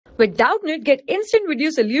With Doubtnut, get instant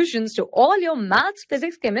video solutions to all your maths,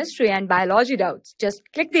 physics, chemistry, and biology doubts. Just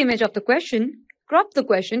click the image of the question, crop the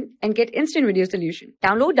question, and get instant video solution.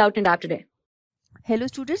 Download Doubtnut app today. Hello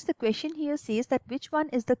students, the question here says that which one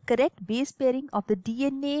is the correct base pairing of the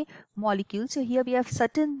DNA molecule. So here we have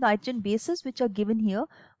certain nitrogen bases which are given here,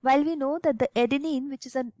 while we know that the adenine, which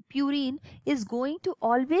is a purine, is going to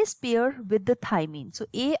always pair with the thymine. So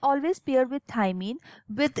A always pair with thymine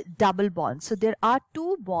with double bonds. So there are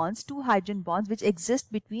two hydrogen bonds which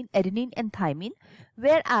exist between adenine and thymine,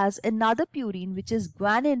 whereas another purine, which is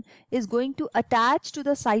guanine, is going to attach to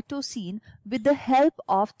the cytosine with the help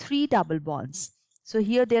of three double bonds. So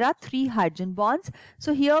here there are three hydrogen bonds.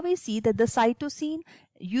 So here we see that the cytosine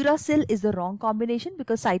uracil is the wrong combination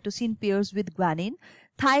because cytosine pairs with guanine.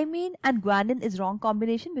 Thymine and guanine is wrong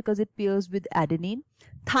combination because it pairs with adenine.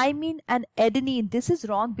 Thymine and adenine, this is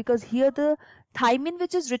wrong because here the thymine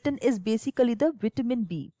which is written is basically the vitamin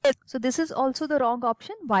B. So this is also the wrong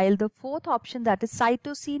option, while the fourth option, that is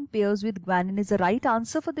cytosine pairs with guanine, is the right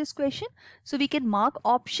answer for this question. So we can mark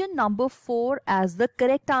option number 4 as the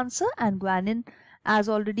correct answer, and guanine, as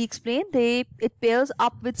already explained, it pairs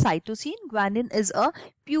up with cytosine. Guanine is a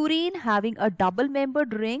purine having a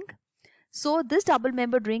double-membered ring. So this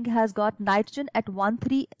double-membered ring has got nitrogen at 1,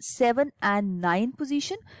 3, 7 and 9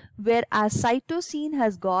 position, whereas cytosine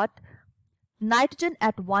has got nitrogen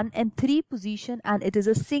at 1 and 3 position, and it is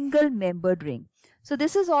a single-membered ring. So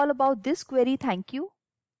this is all about this query. Thank you.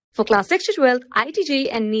 For class 6 to 12, IIT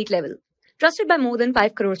JEE and NEET level. Trusted by more than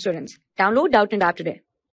 5 crore students. Download Doubtnut app today.